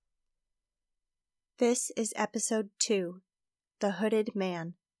This is Episode 2, The Hooded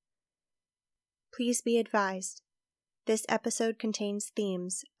Man. Please be advised, this episode contains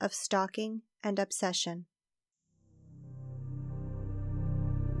themes of stalking and obsession.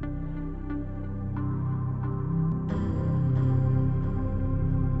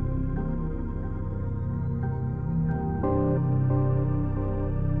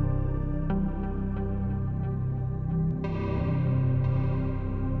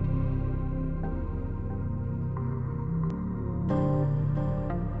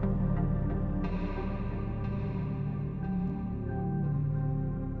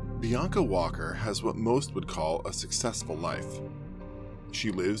 Bianca Walker has what most would call a successful life.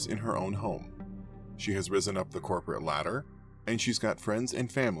 She lives in her own home. She has risen up the corporate ladder, and she's got friends and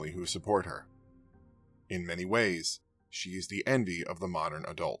family who support her. In many ways, she is the envy of the modern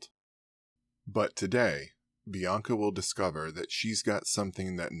adult. But today, Bianca will discover that she's got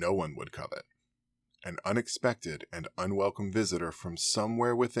something that no one would covet. An unexpected and unwelcome visitor from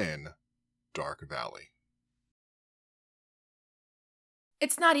somewhere within Dark Valley.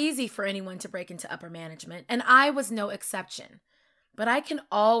 It's not easy for anyone to break into upper management, and I was no exception. But I can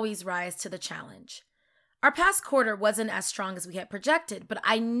always rise to the challenge. Our past quarter wasn't as strong as we had projected, but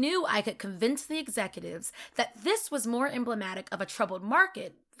I knew I could convince the executives that this was more emblematic of a troubled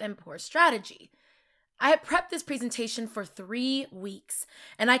market than poor strategy. I had prepped this presentation for 3 weeks,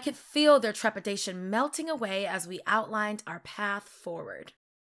 and I could feel their trepidation melting away as we outlined our path forward.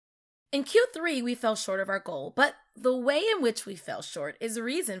 In Q3, we fell short of our goal, but the way in which we fell short is a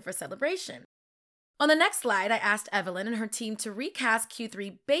reason for celebration. On the next slide, I asked Evelyn and her team to recast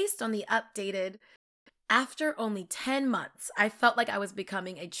Q3 based on the updated. After only 10 months, I felt like I was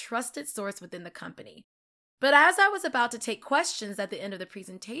becoming a trusted source within the company. But as I was about to take questions at the end of the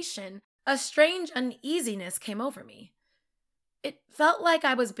presentation, a strange uneasiness came over me. It felt like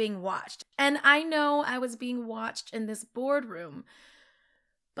I was being watched, and I know I was being watched in this boardroom.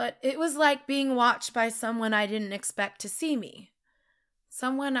 But it was like being watched by someone I didn't expect to see me.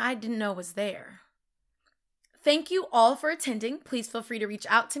 Someone I didn't know was there. Thank you all for attending. Please feel free to reach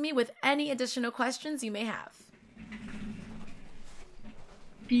out to me with any additional questions you may have.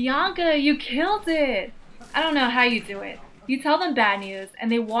 Bianca, you killed it! I don't know how you do it. You tell them bad news, and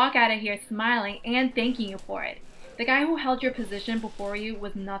they walk out of here smiling and thanking you for it. The guy who held your position before you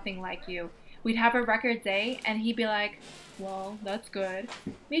was nothing like you. We'd have a record day, and he'd be like, well, that's good.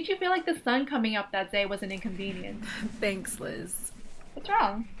 Made you feel like the sun coming up that day was an inconvenience. Thanks, Liz. What's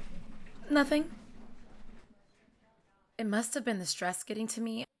wrong? Nothing. It must have been the stress getting to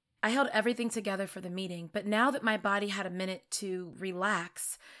me. I held everything together for the meeting, but now that my body had a minute to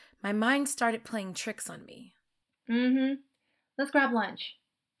relax, my mind started playing tricks on me. Let's grab lunch.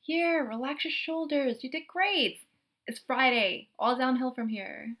 Here, relax your shoulders. You did great. It's Friday. All downhill from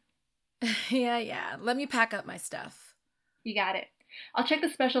here. Yeah. Let me pack up my stuff. You got it. I'll check the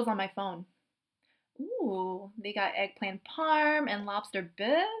specials on my phone. Ooh, they got eggplant parm and lobster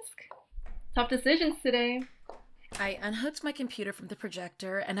bisque. Tough decisions today. I unhooked my computer from the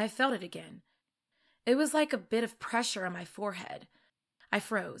projector and I felt it again. It was like a bit of pressure on my forehead. I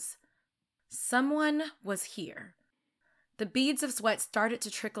froze. Someone was here. The beads of sweat started to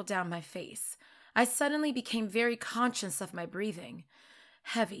trickle down my face. I suddenly became very conscious of my breathing.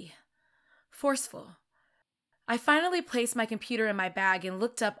 Heavy. Forceful. I finally placed my computer in my bag and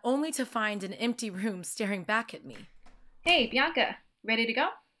looked up only to find an empty room staring back at me. Hey, Bianca, ready to go?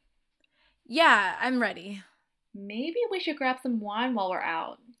 Yeah, I'm ready. Maybe we should grab some wine while we're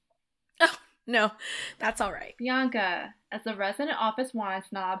out. Oh, no, that's all right. Bianca, as a resident office wine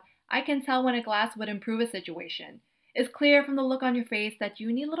snob, I can tell when a glass would improve a situation. It's clear from the look on your face that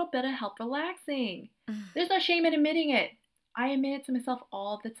you need a little bit of help relaxing. There's no shame in admitting it. I admit it to myself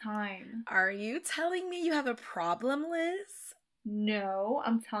all the time. Are you telling me you have a problem, Liz? No,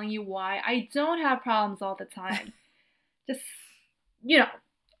 I'm telling you why I don't have problems all the time. Just,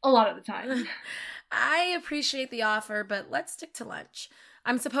 a lot of the time. I appreciate the offer, but let's stick to lunch.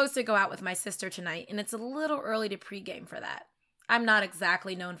 I'm supposed to go out with my sister tonight, and it's a little early to pregame for that. I'm not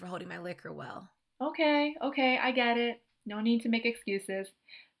exactly known for holding my liquor well. Okay, I get it. No need to make excuses.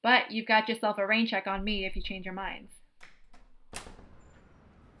 But you've got yourself a rain check on me if you change your minds.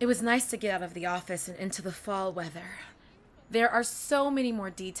 It was nice to get out of the office and into the fall weather. There are so many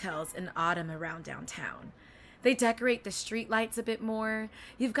more details in autumn around downtown. They decorate the streetlights a bit more.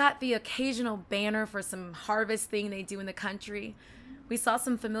 You've got the occasional banner for some harvest thing they do in the country. We saw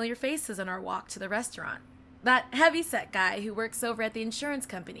some familiar faces on our walk to the restaurant. That heavyset guy who works over at the insurance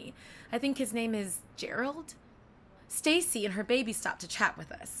company. I think his name is Gerald. Stacy and her baby stopped to chat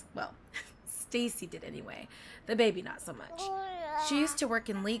with us. Well, Stacy did anyway. The baby not so much. She used to work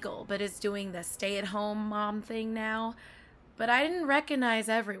in legal, but is doing the stay-at-home mom thing now. But I didn't recognize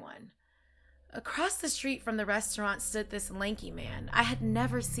everyone. Across the street from the restaurant stood this lanky man. I had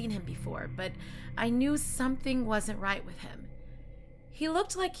never seen him before, but I knew something wasn't right with him. He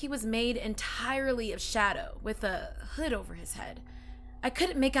looked like he was made entirely of shadow, with a hood over his head. I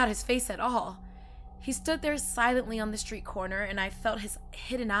couldn't make out his face at all. He stood there silently on the street corner, and I felt his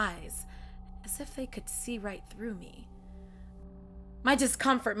hidden eyes, as if they could see right through me. My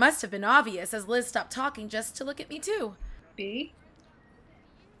discomfort must have been obvious, as Liz stopped talking just to look at me too. B?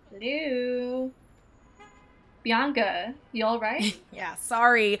 Hello? Bianca, you alright? Yeah,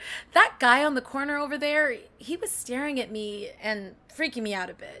 sorry. That guy on the corner over there, he was staring at me and freaking me out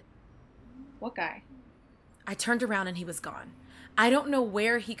a bit. What guy? I turned around and he was gone. I don't know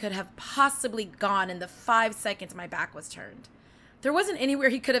where he could have possibly gone in the 5 seconds my back was turned. There wasn't anywhere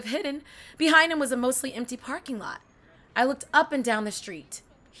he could have hidden. Behind him was a mostly empty parking lot. I looked up and down the street.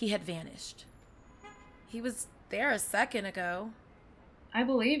 He had vanished. He was there a second ago. I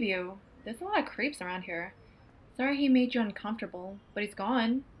believe you. There's a lot of creeps around here. Sorry he made you uncomfortable, but he's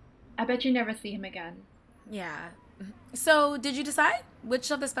gone. I bet you never see him again. Yeah. So, did you decide? Which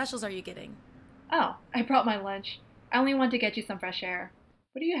of the specials are you getting? Oh, I brought my lunch. I only want to get you some fresh air.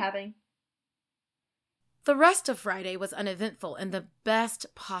 What are you having? The rest of Friday was uneventful in the best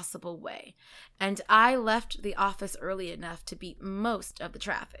possible way, and I left the office early enough to beat most of the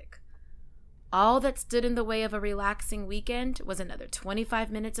traffic. All that stood in the way of a relaxing weekend was another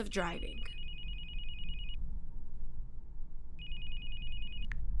 25 minutes of driving.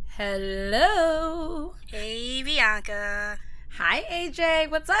 Hello. Hey, Bianca. Hi,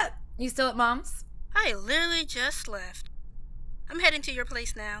 AJ. What's up? You still at Mom's? I literally just left. I'm heading to your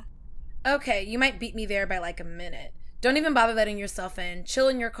place now. Okay, you might beat me there by like a minute. Don't even bother letting yourself in. Chill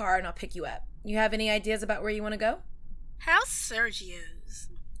in your car and I'll pick you up. You have any ideas about where you want to go? How's Sergio's?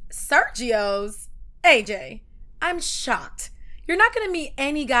 Sergio's? AJ, I'm shocked. You're not going to meet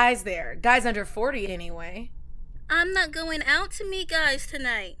any guys there. Guys under 40 anyway. I'm not going out to meet guys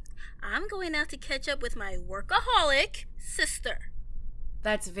tonight. I'm going out to catch up with my workaholic sister.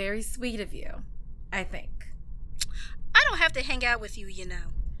 That's very sweet of you, I think. I don't have to hang out with you, you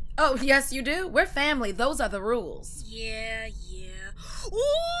know. Oh, yes, you do. We're family. Those are the rules. Yeah.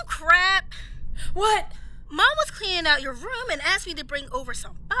 Ooh, crap. What? Mom was cleaning out your room and asked me to bring over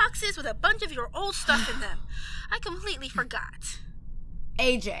some boxes with a bunch of your old stuff in them. I completely forgot.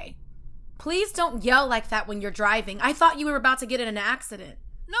 AJ, please don't yell like that when you're driving. I thought you were about to get in an accident.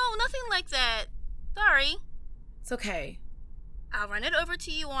 No, nothing like that. Sorry. It's okay. I'll run it over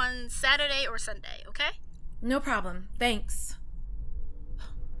to you on Saturday or Sunday, okay? No problem. Thanks.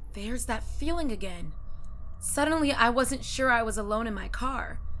 There's that feeling again. Suddenly, I wasn't sure I was alone in my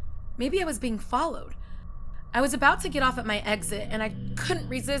car. Maybe I was being followed. I was about to get off at my exit, and I couldn't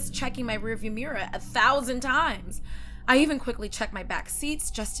resist checking my rearview mirror 1,000 times. I even quickly checked my back seats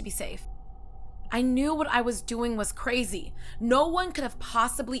just to be safe. I knew what I was doing was crazy. No one could have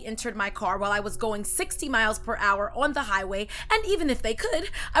possibly entered my car while I was going 60 miles per hour on the highway, and even if they could,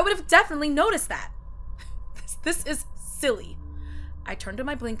 I would have definitely noticed that. This is silly. I turned to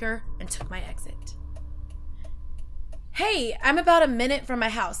my blinker and took my exit. Hey, I'm about a minute from my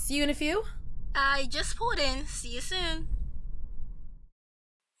house. See you in a few? I just pulled in. See you soon.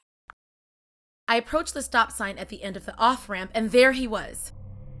 I approached the stop sign at the end of the off-ramp, and there he was.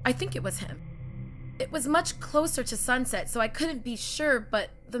 I think it was him. It was much closer to sunset, so I couldn't be sure, but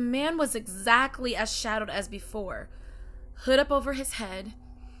the man was exactly as shadowed as before. Hood up over his head,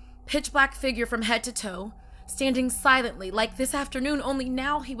 pitch black figure from head to toe, standing silently like this afternoon, only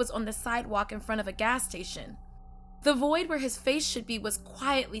now he was on the sidewalk in front of a gas station. The void where his face should be was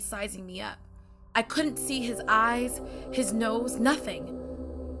quietly sizing me up. I couldn't see his eyes, his nose, nothing.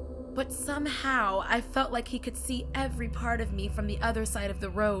 But somehow I felt like he could see every part of me from the other side of the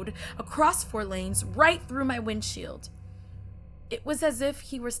road, across 4 lanes, right through my windshield. It was as if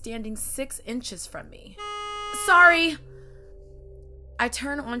he were standing 6 inches from me. Sorry! I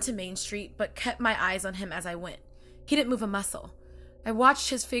turned onto Main Street, but kept my eyes on him as I went. He didn't move a muscle. I watched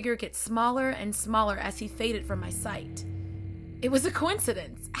his figure get smaller and smaller as he faded from my sight. It was a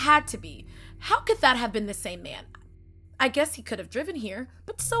coincidence. Had to be. How could that have been the same man? I guess he could have driven here,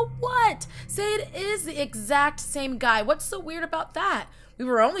 but so what? Say it is the exact same guy. What's so weird about that? We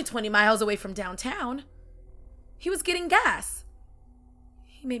were only 20 miles away from downtown. He was getting gas.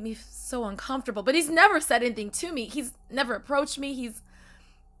 He made me so uncomfortable, but he's never said anything to me. He's never approached me.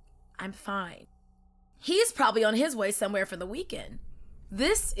 I'm fine. He's probably on his way somewhere for the weekend.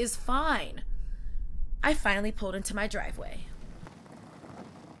 This is fine. I finally pulled into my driveway.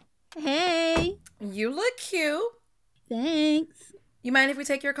 Hey. You look cute. Thanks. You mind if we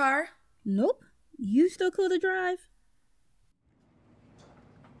take your car? Nope. You still cool to drive?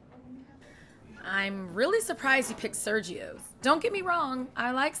 I'm really surprised you picked Sergio's. Don't get me wrong,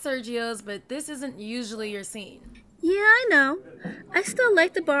 I like Sergio's, but this isn't usually your scene. Yeah, I know. I still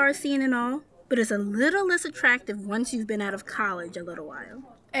like the bar scene and all, but it's a little less attractive once you've been out of college a little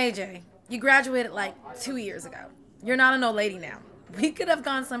while. AJ, you graduated like 2 years ago. You're not an old lady now. We could have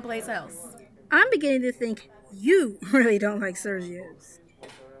gone someplace else. I'm beginning to think you really don't like Sergio's.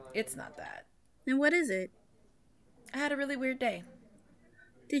 It's not that. Then what is it? I had a really weird day.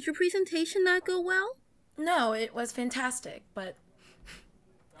 Did your presentation not go well? No, it was fantastic, but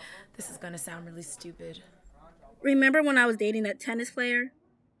this is gonna sound really stupid. Remember when I was dating that tennis player?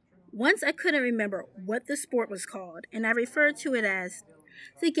 Once I couldn't remember what the sport was called, and I referred to it as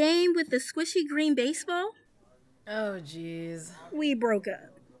the game with the squishy green baseball. Oh, jeez. We broke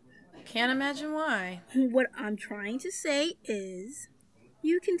up. Can't imagine why. What I'm trying to say is,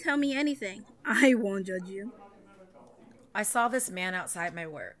 you can tell me anything. I won't judge you. I saw this man outside my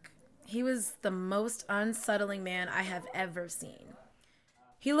work. He was the most unsettling man I have ever seen.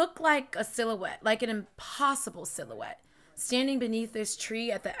 He looked like a silhouette, like an impossible silhouette, standing beneath this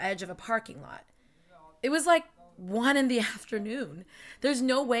tree at the edge of a parking lot. It was like 1 p.m. There's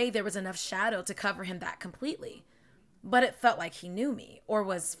no way there was enough shadow to cover him that completely. But it felt like he knew me, or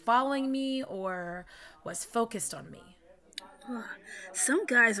was following me, or was focused on me. Some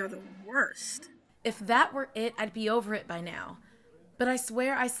guys are the worst. If that were it, I'd be over it by now. But I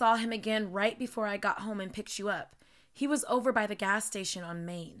swear I saw him again right before I got home and picked you up. He was over by the gas station on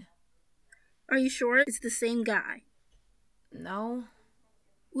Main. Are you sure it's the same guy? No.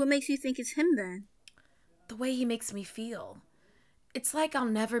 What makes you think it's him then? The way he makes me feel. It's like I'll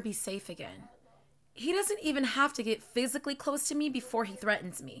never be safe again. He doesn't even have to get physically close to me before he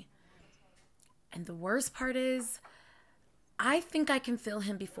threatens me. And the worst part is, I think I can feel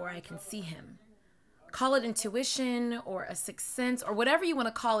him before I can see him. Call it intuition or a sixth sense or whatever you want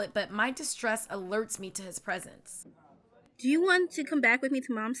to call it, but my distress alerts me to his presence. Do you want to come back with me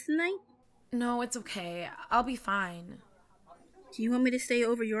to Mom's tonight? No, it's okay. I'll be fine. Do you want me to stay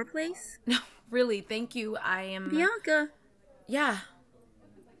over your place? No, really, thank you. I am... Bianca. Yeah.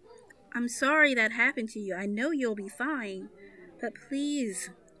 I'm sorry that happened to you. I know you'll be fine. But please,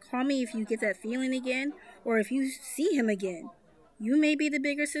 call me if you get that feeling again, or if you see him again. You may be the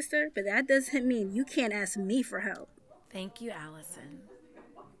bigger sister, but that doesn't mean you can't ask me for help. Thank you, Allison.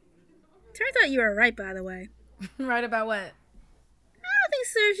 Turns out you were right, by the way. Right about what? I don't think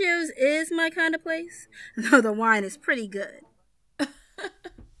Sergio's is my kind of place, though the wine is pretty good.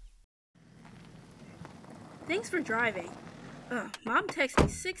 Thanks for driving. Mom texted me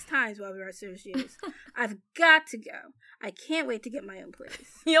 6 times while we were at Sergio's. I've got to go. I can't wait to get my own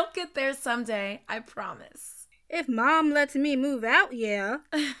place. You'll get there someday, I promise. If Mom lets me move out, yeah.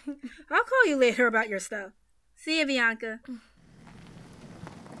 I'll call you later about your stuff. See you, Bianca.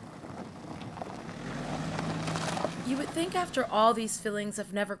 You would think after all these feelings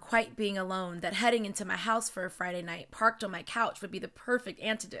of never quite being alone that heading into my house for a Friday night parked on my couch would be the perfect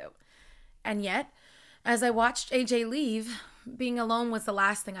antidote. And yet, as I watched AJ leave, being alone was the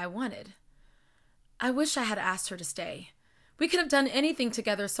last thing I wanted. I wish I had asked her to stay. We could have done anything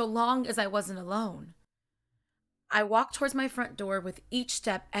together so long as I wasn't alone. I walked towards my front door with each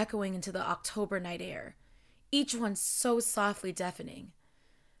step echoing into the October night air, each one so softly deafening.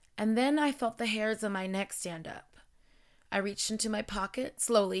 And then I felt the hairs on my neck stand up. I reached into my pocket,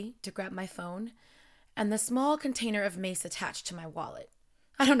 slowly, to grab my phone, and the small container of mace attached to my wallet.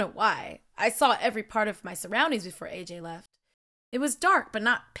 I don't know why. I saw every part of my surroundings before AJ left. It was dark, but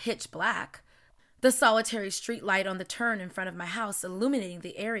not pitch black. The solitary street light on the turn in front of my house illuminating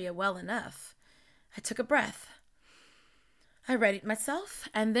the area well enough. I took a breath. I readied myself,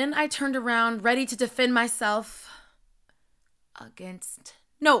 and then I turned around, ready to defend myself against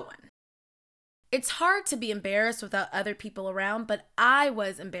no one. It's hard to be embarrassed without other people around, but I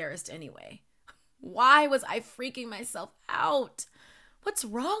was embarrassed anyway. Why was I freaking myself out? What's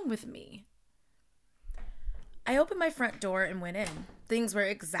wrong with me? I opened my front door and went in. Things were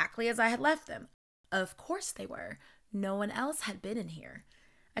exactly as I had left them. Of course they were. No one else had been in here.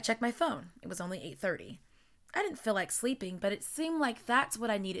 I checked my phone. It was only 8:30. I didn't feel like sleeping, but it seemed like that's what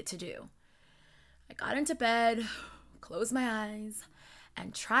I needed to do. I got into bed, closed my eyes,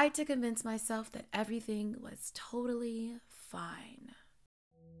 and tried to convince myself that everything was totally fine.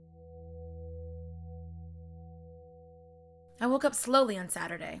 I woke up slowly on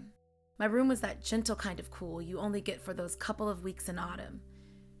Saturday. My room was that gentle kind of cool you only get for those couple of weeks in autumn.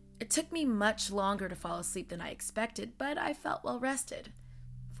 It took me much longer to fall asleep than I expected, but I felt well rested.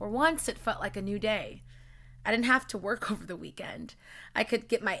 For once, it felt like a new day. I didn't have to work over the weekend. I could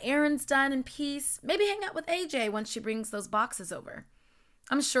get my errands done in peace, maybe hang out with AJ once she brings those boxes over.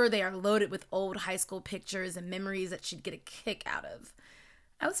 I'm sure they are loaded with old high school pictures and memories that she'd get a kick out of.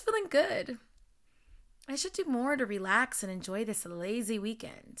 I was feeling good. I should do more to relax and enjoy this lazy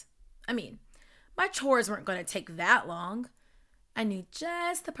weekend. I mean, my chores weren't going to take that long. I knew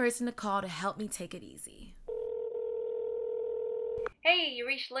just the person to call to help me take it easy. Hey, you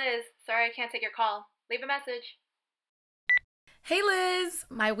reached Liz. Sorry I can't take your call. Leave a message. Hey Liz,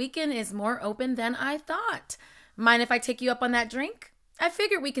 my weekend is more open than I thought. Mind if I take you up on that drink? I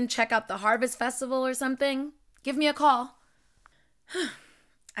figured we can check out the Harvest Festival or something. Give me a call.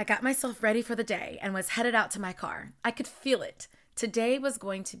 I got myself ready for the day and was headed out to my car. I could feel it. Today was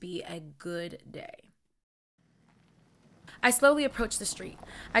going to be a good day. I slowly approached the street.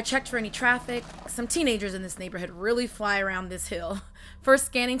 I checked for any traffic. Some teenagers in this neighborhood really fly around this hill. First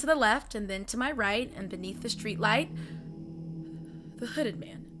scanning to the left and then to my right, and beneath the street light, the hooded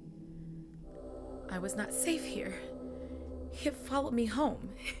man. I was not safe here. He had followed me home.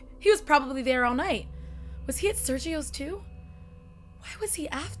 He was probably there all night. Was he at Sergio's too? Why was he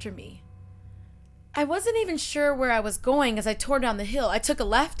after me? I wasn't even sure where I was going as I tore down the hill. I took a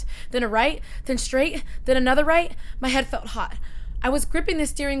left, then a right, then straight, then another right. My head felt hot. I was gripping the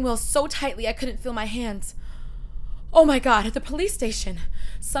steering wheel so tightly I couldn't feel my hands. Oh my God, at the police station.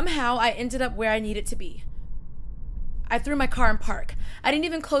 Somehow I ended up where I needed to be. I threw my car in park. I didn't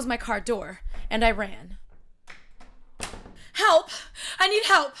even close my car door, and I ran. Help! I need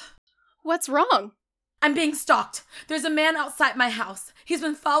help! What's wrong? I'm being stalked. There's a man outside my house. He's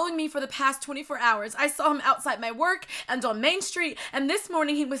been following me for the past 24 hours. I saw him outside my work and on Main Street, and this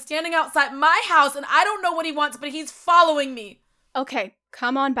morning he was standing outside my house, and I don't know what he wants, but he's following me. Okay,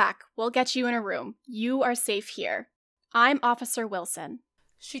 come on back. We'll get you in a room. You are safe here. I'm Officer Wilson.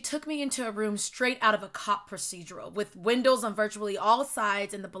 She took me into a room straight out of a cop procedural, with windows on virtually all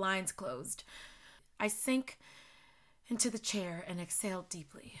sides and the blinds closed. I sank into the chair and exhaled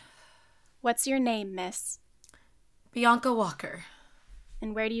deeply. What's your name, miss? Bianca Walker.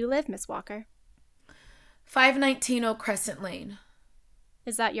 And where do you live, Miss Walker? 519 Oak Crescent Lane.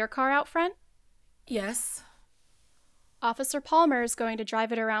 Is that your car out front? Yes. Officer Palmer is going to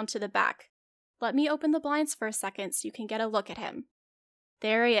drive it around to the back. Let me open the blinds for a second so you can get a look at him.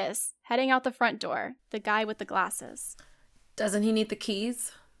 There he is, heading out the front door, the guy with the glasses. Doesn't he need the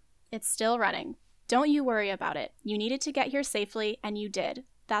keys? It's still running. Don't you worry about it. You needed to get here safely, and you did.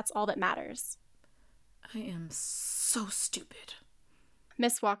 That's all that matters. I am so stupid.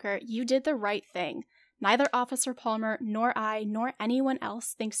 Miss Walker, you did the right thing. Neither Officer Palmer, nor I, nor anyone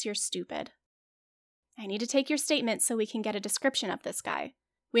else thinks you're stupid. I need to take your statement so we can get a description of this guy.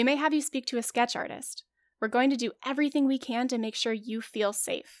 We may have you speak to a sketch artist. We're going to do everything we can to make sure you feel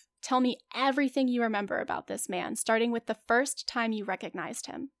safe. Tell me everything you remember about this man, starting with the first time you recognized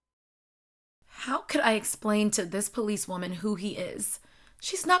him. How could I explain to this policewoman who he is?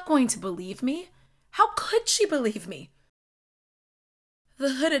 She's not going to believe me. How could she believe me?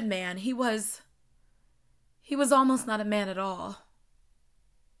 The hooded man, he was almost not a man at all.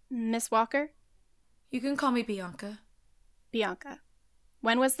 Miss Walker? You can call me Bianca. Bianca.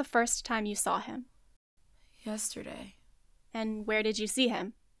 When was the first time you saw him? Yesterday. And where did you see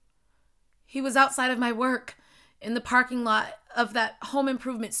him? He was outside of my work, in the parking lot of that home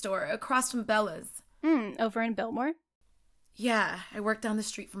improvement store across from Bella's. Over in Biltmore? Yeah, I work down the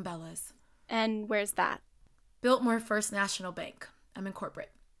street from Bella's. And where's that? Biltmore First National Bank. I'm in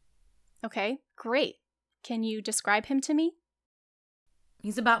corporate. Okay, great. Can you describe him to me?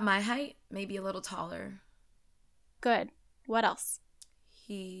 He's about my height, maybe a little taller. Good. What else?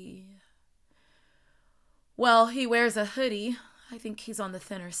 He wears a hoodie. I think he's on the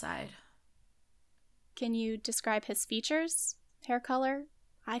thinner side. Can you describe his features? Hair color?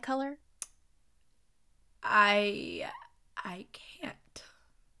 Eye color? I can't.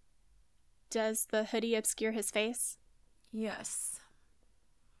 Does the hoodie obscure his face? Yes.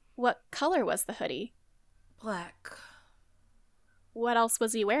 What color was the hoodie? Black. What else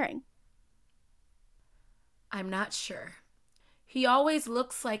was he wearing? I'm not sure. He always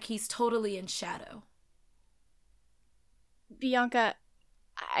looks like he's totally in shadow. Bianca,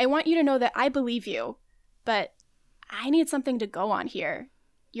 I want you to know that I believe you, but I need something to go on here.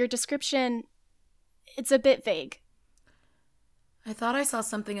 Your description, it's a bit vague. I thought I saw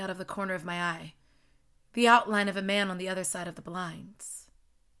something out of the corner of my eye. The outline of a man on the other side of the blinds.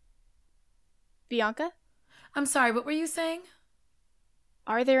 Bianca? I'm sorry, what were you saying?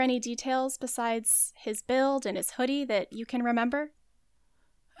 Are there any details besides his build and his hoodie that you can remember?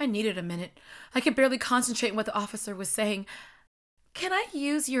 I needed a minute. I could barely concentrate on what the officer was saying. Can I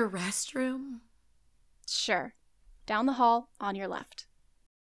use your restroom? Sure. Down the hall, on your left.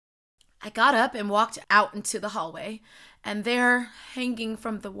 I got up and walked out into the hallway, and there, hanging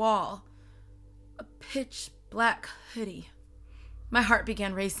from the wall, a pitch black hoodie. My heart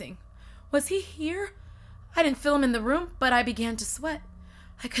began racing. Was he here? I didn't feel him in the room, but I began to sweat.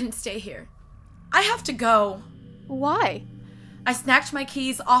 I couldn't stay here. I have to go. Why? I snatched my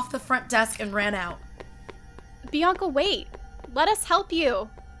keys off the front desk and ran out. Bianca, wait. Let us help you.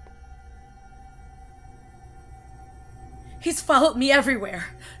 He's followed me everywhere.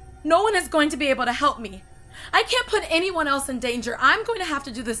 No one is going to be able to help me. I can't put anyone else in danger. I'm going to have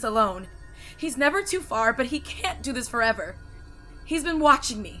to do this alone. He's never too far, but he can't do this forever. He's been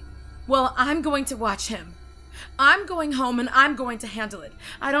watching me. Well, I'm going to watch him. I'm going home and I'm going to handle it.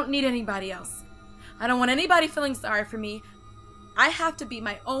 I don't need anybody else. I don't want anybody feeling sorry for me. I have to be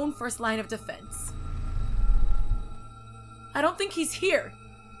my own first line of defense. I don't think he's here.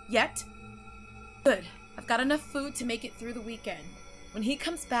 Yet. Good. I've got enough food to make it through the weekend. When he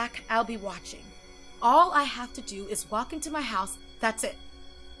comes back, I'll be watching. All I have to do is walk into my house. That's it.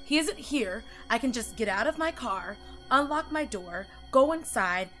 He isn't here. I can just get out of my car, unlock my door, go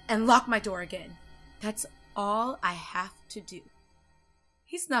inside, and lock my door again. That's all I have to do.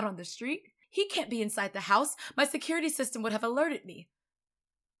 He's not on the street. He can't be inside the house. My security system would have alerted me.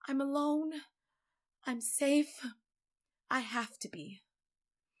 I'm alone. I'm safe. I have to be.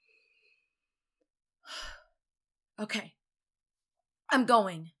 Okay. I'm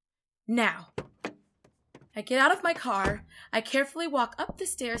going. Now. I get out of my car. I carefully walk up the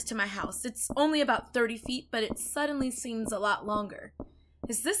stairs to my house. It's only about 30 feet, but it suddenly seems a lot longer.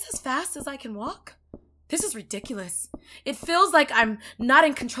 Is this as fast as I can walk? This is ridiculous. It feels like I'm not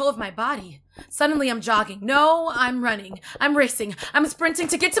in control of my body. Suddenly I'm jogging. No, I'm running. I'm racing. I'm sprinting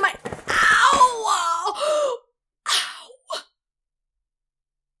to get to my... Ow! Ow!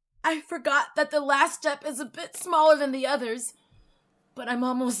 I forgot that the last step is a bit smaller than the others, but I'm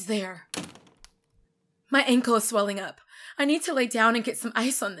almost there. My ankle is swelling up. I need to lay down and get some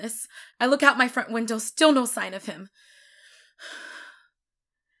ice on this. I look out my front window, still no sign of him.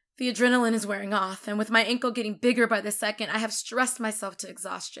 The adrenaline is wearing off, and with my ankle getting bigger by the second, I have stressed myself to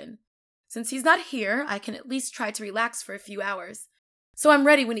exhaustion. Since he's not here, I can at least try to relax for a few hours. So I'm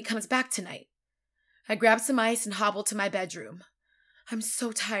ready when he comes back tonight. I grab some ice and hobble to my bedroom. I'm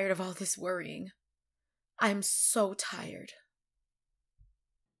so tired of all this worrying. I'm so tired.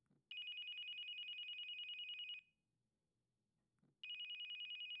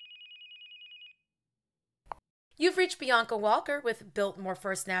 You've reached Bianca Walker with Biltmore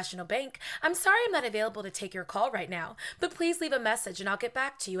First National Bank. I'm sorry I'm not available to take your call right now, but please leave a message and I'll get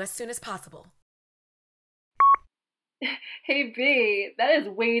back to you as soon as possible. Hey B, that is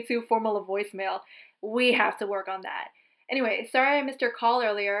way too formal a voicemail. We have to work on that. Anyway, sorry I missed your call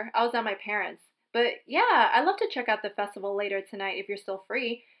earlier. I was at my parents'. But yeah, I'd love to check out the festival later tonight if you're still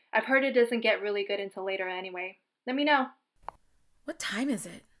free. I've heard it doesn't get really good until later anyway. Let me know. What time is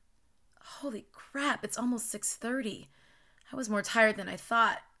it? Holy crap, it's almost 6:30. I was more tired than I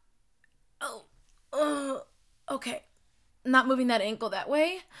thought. Okay. Not moving that ankle that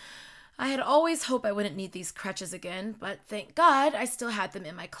way. I had always hoped I wouldn't need these crutches again, but thank God I still had them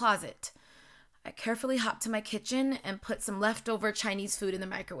in my closet. I carefully hopped to my kitchen and put some leftover Chinese food in the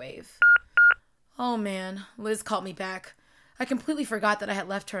microwave. Oh man, Liz called me back. I completely forgot that I had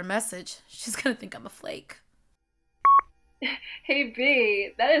left her a message. She's gonna think I'm a flake. Hey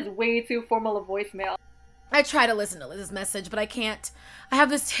B, that is way too formal a voicemail. I try to listen to Liz's message, but I can't. I have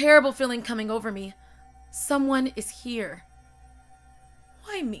this terrible feeling coming over me. Someone is here.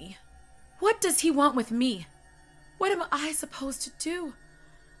 Why me? What does he want with me? What am I supposed to do?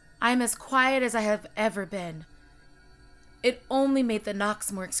 I'm as quiet as I have ever been. It only made the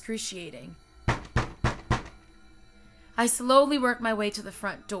knocks more excruciating. I slowly work my way to the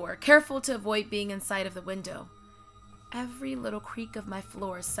front door, careful to avoid being in sight of the window. Every little creak of my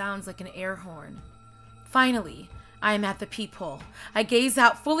floor sounds like an air horn. Finally, I am at the peephole. I gaze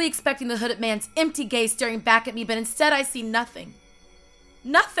out, fully expecting the hooded man's empty gaze staring back at me, but instead I see nothing.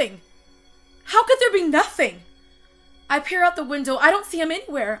 Nothing! How could there be nothing? I peer out the window. I don't see him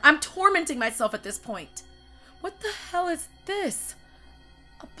anywhere. I'm tormenting myself at this point. What the hell is this?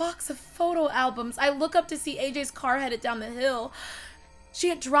 A box of photo albums. I look up to see AJ's car headed down the hill. She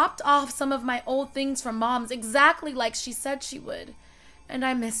had dropped off some of my old things from Mom's exactly like she said she would. And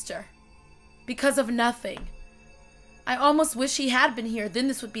I missed her. Because of nothing. I almost wish he had been here, then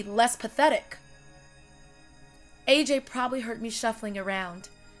this would be less pathetic. AJ probably heard me shuffling around.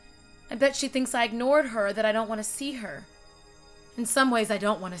 I bet she thinks I ignored her, that I don't want to see her. In some ways, I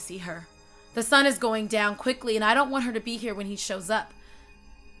don't want to see her. The sun is going down quickly, and I don't want her to be here when he shows up.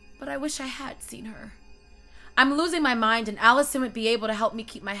 But I wish I had seen her. I'm losing my mind, and Allison would be able to help me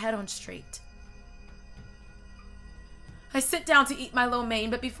keep my head on straight. I sit down to eat my lo mein,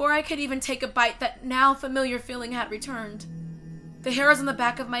 but before I could even take a bite, that now familiar feeling had returned. The hairs on the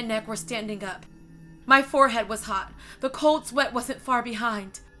back of my neck were standing up. My forehead was hot. The cold sweat wasn't far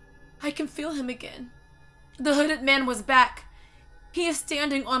behind. I can feel him again. The hooded man was back. He is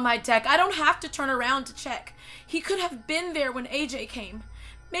standing on my deck. I don't have to turn around to check. He could have been there when AJ came.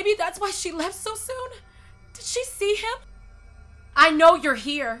 Maybe that's why she left so soon. Did she see him? I know you're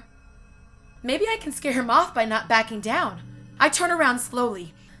here. Maybe I can scare him off by not backing down. I turn around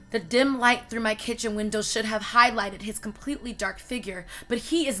slowly. The dim light through my kitchen window should have highlighted his completely dark figure, but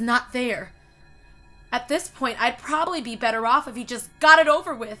he is not there. At this point, I'd probably be better off if he just got it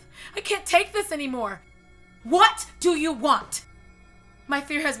over with. I can't take this anymore. What do you want? My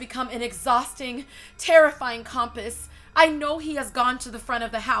fear has become an exhausting, terrifying compass. I know he has gone to the front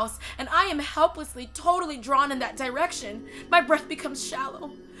of the house, and I am helplessly, totally drawn in that direction. My breath becomes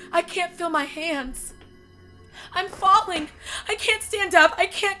shallow. I can't feel my hands. I'm falling. I can't stand up. I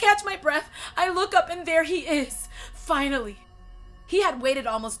can't catch my breath. I look up and there he is. Finally. He had waited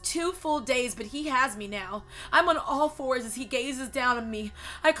almost 2 full days, but he has me now. I'm on all fours as he gazes down on me.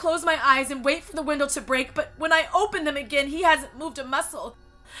 I close my eyes and wait for the window to break, but when I open them again, he hasn't moved a muscle.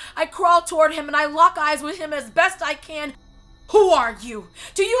 I crawl toward him and I lock eyes with him as best I can. Who are you?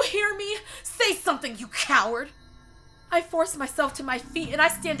 Do you hear me? Say something, you coward. I force myself to my feet and I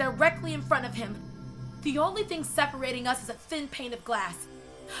stand directly in front of him. The only thing separating us is a thin pane of glass.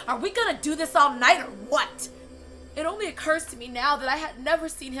 Are we gonna do this all night or what? It only occurs to me now that I had never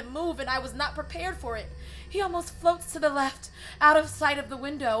seen him move and I was not prepared for it. He almost floats to the left, out of sight of the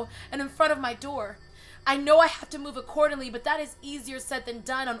window and in front of my door. I know I have to move accordingly, but that is easier said than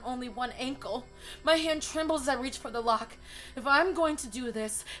done on only one ankle. My hand trembles as I reach for the lock. If I'm going to do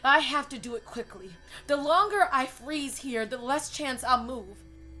this, I have to do it quickly. The longer I freeze here, the less chance I'll move.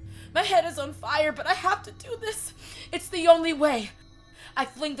 My head is on fire, but I have to do this. It's the only way. I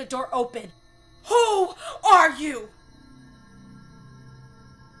fling the door open. Who are you?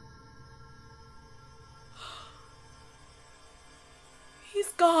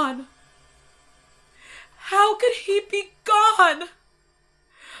 He's gone. How could he be gone?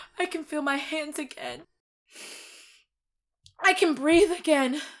 I can feel my hands again. I can breathe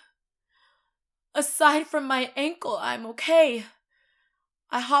again. Aside from my ankle, I'm okay.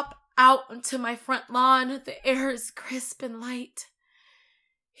 I hop out onto my front lawn. The air is crisp and light.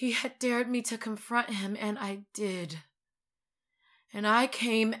 He had dared me to confront him, and I did. And I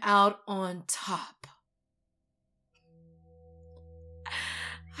came out on top.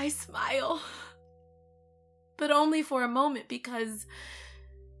 I smile. But only for a moment, because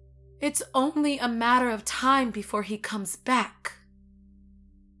it's only a matter of time before he comes back.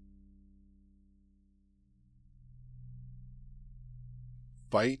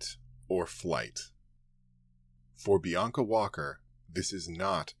 Fight or flight. For Bianca Walker, this is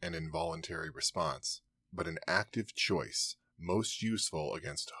not an involuntary response, but an active choice, most useful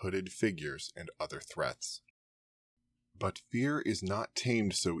against hooded figures and other threats. But fear is not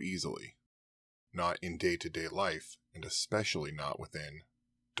tamed so easily. Not in day-to-day life, and especially not within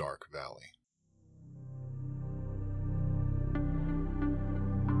Dark Valley.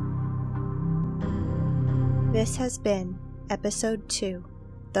 This has been Episode 2,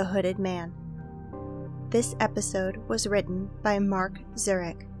 The Hooded Man. This episode was written by Mark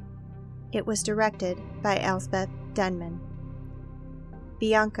Zurich. It was directed by Elsbeth Denman.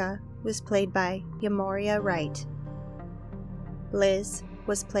 Bianca was played by Yamoria Wright. Liz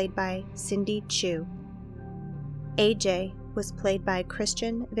was played by Cindy Chu. AJ was played by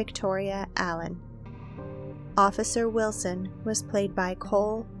Christian Victoria Allen. Officer Wilson was played by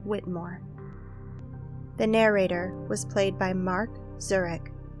Cole Whitmore. The narrator was played by Mark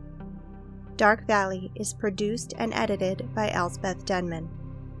Zurich. Dark Valley is produced and edited by Elsbeth Denman.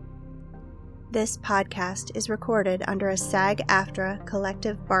 This podcast is recorded under a SAG-AFTRA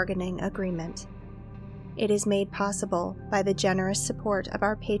collective bargaining agreement. It is made possible by the generous support of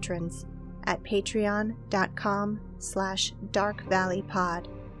our patrons at patreon.com/darkvalleypod,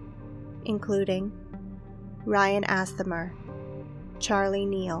 including Ryan Asthamer, Charlie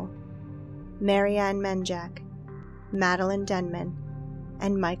Neal, Marianne Menjak, Madeline Denman,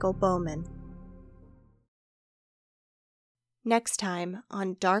 and Michael Bowman. Next time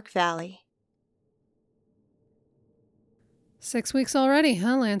on Dark Valley. 6 weeks already,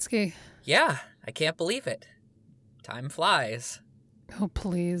 huh, Lansky? Yeah, I can't believe it. Time flies. Oh,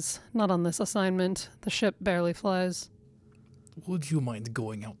 please. Not on this assignment. The ship barely flies. Would you mind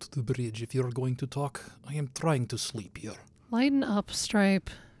going out to the bridge if you're going to talk? I am trying to sleep here. Lighten up,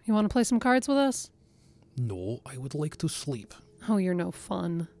 Stripe. You want to play some cards with us? No, I would like to sleep. Oh, you're no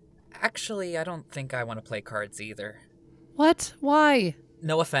fun. Actually, I don't think I want to play cards either. What? Why?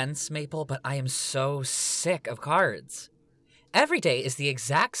 No offense, Maple, but I am so sick of cards. Every day is the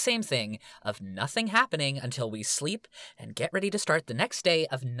exact same thing of nothing happening until we sleep and get ready to start the next day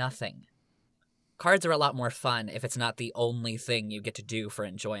of nothing. Cards are a lot more fun if it's not the only thing you get to do for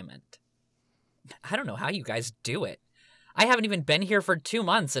enjoyment. I don't know how you guys do it. I haven't even been here for 2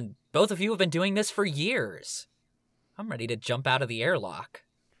 months, and both of you have been doing this for years. I'm ready to jump out of the airlock.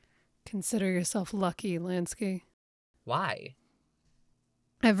 Consider yourself lucky, Lansky. Why?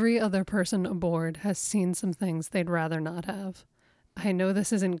 Every other person aboard has seen some things they'd rather not have. I know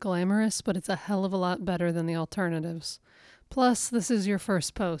this isn't glamorous, but it's a hell of a lot better than the alternatives. Plus, this is your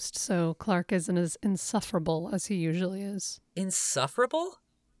first post, so Clark isn't as insufferable as he usually is. Insufferable?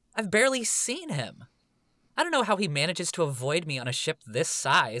 I've barely seen him. I don't know how he manages to avoid me on a ship this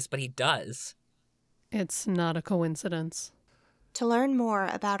size, but he does. It's not a coincidence. To learn more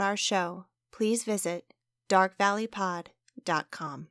about our show, please visit darkvalleypod.com.